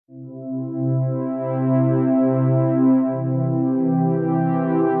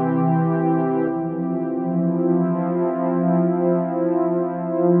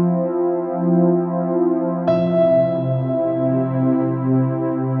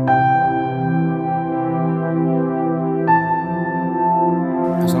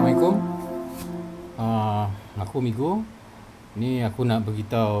Migo. Ni aku nak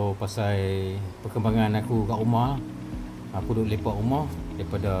beritahu pasal perkembangan aku kat rumah. Aku duduk lepak rumah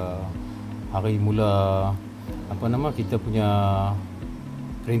daripada hari mula kita punya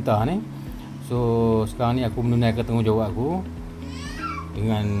perintah ni. So sekarang ni aku menunaikan tanggungjawab aku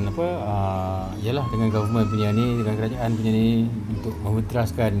dengan dengan government punya ni, dengan kerajaan punya ni, untuk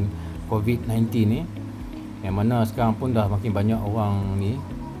menteraskan COVID-19 ni, yang mana sekarang pun dah makin banyak orang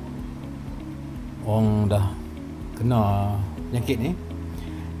dah kena penyakit ni.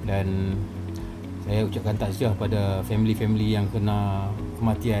 Dan saya ucapkan takziah pada family-family yang kena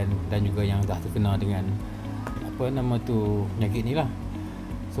kematian dan juga yang dah terkena dengan penyakit ni lah.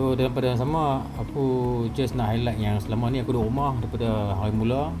 So dalam pada yang sama, aku just nak highlight yang selama ni aku duduk rumah daripada hari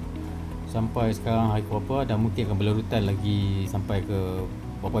mula sampai sekarang hari berapa, dan mungkin akan berlarutan lagi sampai ke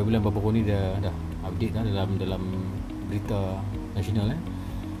beberapa bulan baru ni dah update dah dalam berita nasional .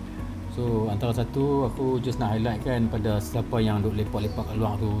 So antara satu, aku just nak highlight kan pada siapa yang duk lepak-lepak kat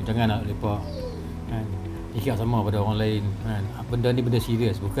luar tu, jangan nak lepak kan, ikat sama pada orang lain kan. Benda ni benda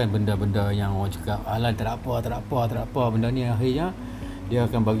serius, bukan benda-benda yang orang cakap alah tak ada apa. Benda ni akhirnya dia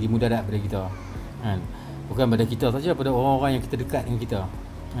akan bagi mudarat pada kita kan. Bukan pada kita saja, pada orang-orang yang kita dekat dengan kita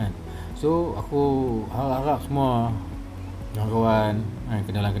kan. So aku harap semua kawan-kawan kan,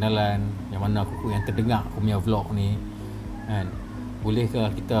 kenalan-kenalan yang mana aku yang terdengar aku punya vlog ni kan,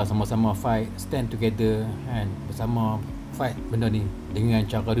 bolehkah kita sama-sama fight, stand together kan, bersama fight benda ni dengan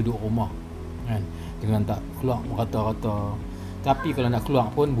cara duduk rumah kan, dengan tak keluar merata-rata. Tapi kalau nak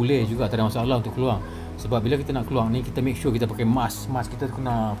keluar pun boleh juga, tak ada masalah untuk keluar. Sebab bila kita nak keluar ni, kita make sure kita pakai mask kita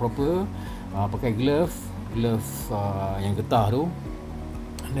kena proper, pakai glove yang getah tu.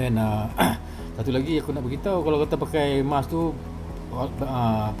 Dan satu lagi aku nak beritahu, kalau kita pakai mask tu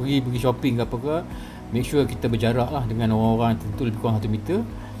pergi shopping ke apa ke, make sure kita berjarak lah dengan orang-orang tentu lebih kurang 1 meter.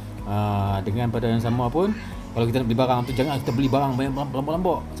 Dengan pada yang sama pun, kalau kita nak beli barang tu, jangan kita beli barang banyak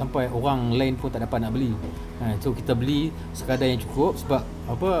lambak sampai orang lain pun tak dapat nak beli. So kita beli sekadar yang cukup, sebab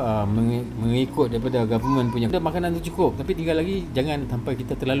mengikut daripada government punya makanan tu cukup. Tapi tinggal lagi, jangan sampai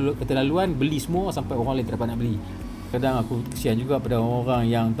kita keterlaluan beli semua sampai orang lain tak dapat nak beli. Kadang aku kesian juga pada orang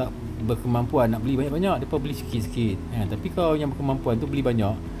yang tak berkemampuan nak beli banyak-banyak, mereka beli sikit-sikit tapi kau yang berkemampuan tu beli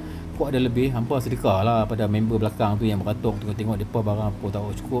banyak, kau ada lebih, hampa sedekah lah pada member belakang tu yang beratuk tengok mereka barang apa tak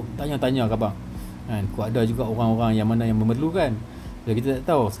cukup, tanya-tanya khabar kan. Kau ada juga orang-orang yang mana yang memerlukan. Jadi kita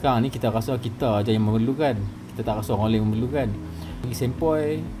tak tahu, sekarang ni kita rasa kita aja yang memerlukan, kita tak rasa orang lain memerlukan. Bagi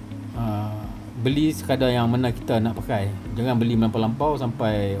sempoi, beli sekadar yang mana kita nak pakai, jangan beli melampau-lampau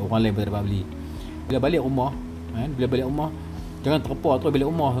sampai orang lain pun tak dapat beli. Bila balik rumah jangan terpau terus balik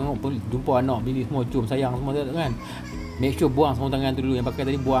rumah, tengok jumpa anak bini semua cium sayang semua kan. Make sure buang sarung tangan tu dulu, yang pakai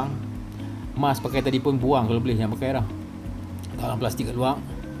tadi buang, mask pakai tadi pun buang kalau boleh, yang pakai dah dalam plastik kat luar,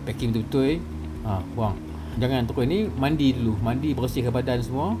 packing betul-betul, buang. Jangan terus ni, mandi dulu, bersihkan badan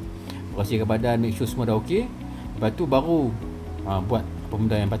semua, make sure semua dah okey, lepas tu baru buat apa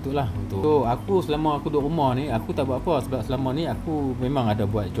benda yang patut lah untuk. So aku selama aku duduk rumah ni, aku tak buat apa, sebab selama ni aku memang ada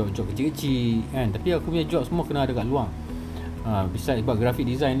buat job-job kecil-kecil kan, tapi aku punya job semua kena ada kat luar. Besides buat graphic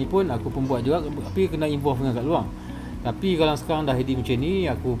design ni pun aku pun buat juga, tapi kena involve dengan kat luar. Tapi kalau sekarang dah jadi macam ni,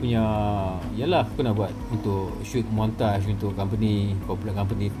 aku punya aku kena buat untuk shoot montage untuk company, corporate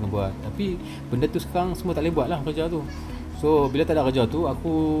company kena buat. Tapi benda tu sekarang semua tak boleh buat lah kerja tu. So bila tak ada kerja tu,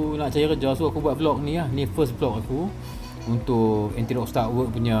 aku nak cari kerja, so aku buat vlog ni lah. Ni first vlog aku untuk Anti-Rockstar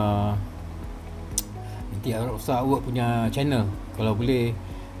Work punya channel. Kalau boleh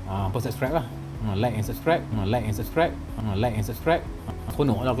subscribe lah, like and subscribe.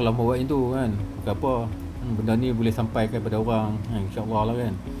 Seronok lah kalau buat macam tu kan. Bukan apa, benda ni boleh sampaikan kepada orang insyaAllah lah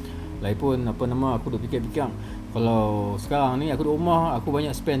kan. Lagipun aku duk fikir-fikir, kalau sekarang ni aku duduk rumah, aku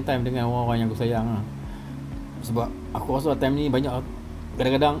banyak spend time dengan orang-orang yang aku sayang sebab aku rasa time ni banyak,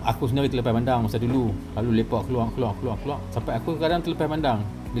 kadang-kadang aku sendiri terlepas pandang. Masa dulu lalu lepak keluar sampai aku kadang terlepas pandang.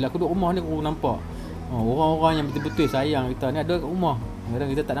 Bila aku duduk rumah ni, aku nampak orang-orang yang betul-betul sayang kita ni ada kat rumah, kadang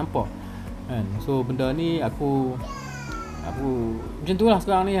kita tak nampak kan. So benda ni aku macam tu lah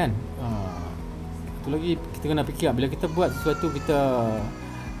sekarang ni kan. Tu lagi kita kena fikir, bila kita buat sesuatu, kita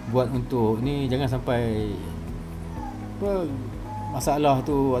buat untuk ni, jangan sampai masalah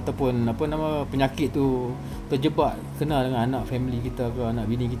tu ataupun penyakit tu terjebak, kena dengan anak family kita ke, anak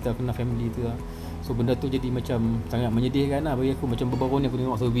bini kita kena family tu lah. So benda tu jadi macam sangat menyedihkan lah bagi aku. Macam baru-baru ni aku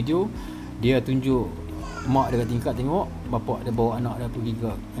tengok satu video, dia tunjuk mak dia kat tingkap, tengok bapak dia bawa anak dia pergi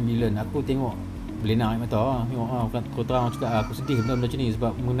ke ambulans. Aku tengok berlenak air mata lah. Tengok kau terang cakap aku sedih benda-benda macam ni,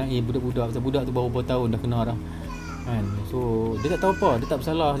 sebab mengenai budak-budak tu baru bertahun dah kena dah kan. So dia tak tahu apa, dia tak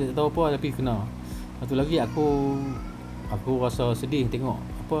bersalah, dia tak tahu apa, tapi kena. Satu lagi aku rasa sedih tengok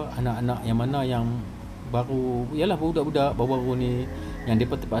anak-anak yang mana yang baru, ialah budak-budak baru-baru ni yang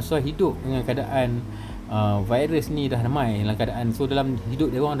mereka terpaksa hidup dengan keadaan virus ni dah ramai dalam keadaan. So dalam hidup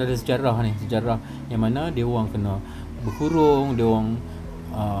dia orang ada sejarah ni, sejarah yang mana dia orang kena berkurung, dia orang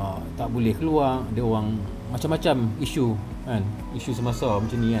tak boleh keluar, dia orang macam-macam isu kan, isu semasa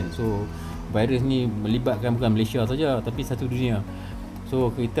macam ni kan. So virus ni melibatkan bukan Malaysia saja tapi satu dunia.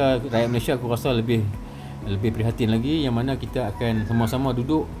 So kita rakyat Malaysia aku rasa lebih prihatin lagi, yang mana kita akan sama-sama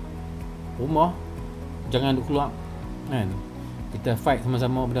duduk rumah, jangan duduk keluar kan. Kita fight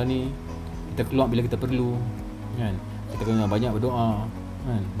sama-sama benda ni, kita keluar bila kita perlu kan. Kita kena banyak berdoa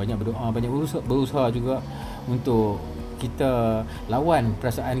kan, banyak berdoa, banyak berusaha juga untuk kita lawan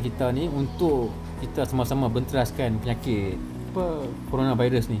perasaan kita ni, untuk kita sama-sama benteraskan penyakit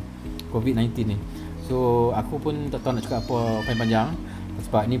coronavirus ni, COVID-19 ni. So aku pun tak tahu nak cakap apa panjang-panjang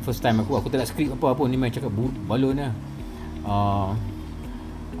sebab ni first time aku tak nak skrip apa pun, ni main cakap balon lah.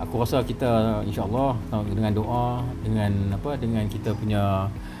 Aku rasa kita insya-Allah dengan doa, dengan kita punya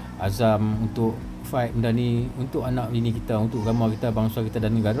azam untuk fight benda ni untuk anak bini kita, untuk agama kita, bangsa kita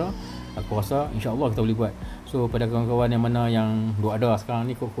dan negara, aku rasa insya-Allah kita boleh buat. So pada kawan-kawan yang mana yang ada sekarang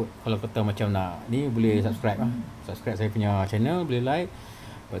ni, kalau kata macam nak ni, boleh subscribe lah. Subscribe saya punya channel, boleh like.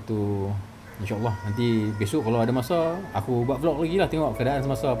 Lepas tu insya-Allah nanti besok kalau ada masa aku buat vlog lagi lah, tengok keadaan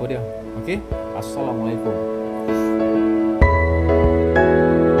semasa apa dia. Okey. Assalamualaikum.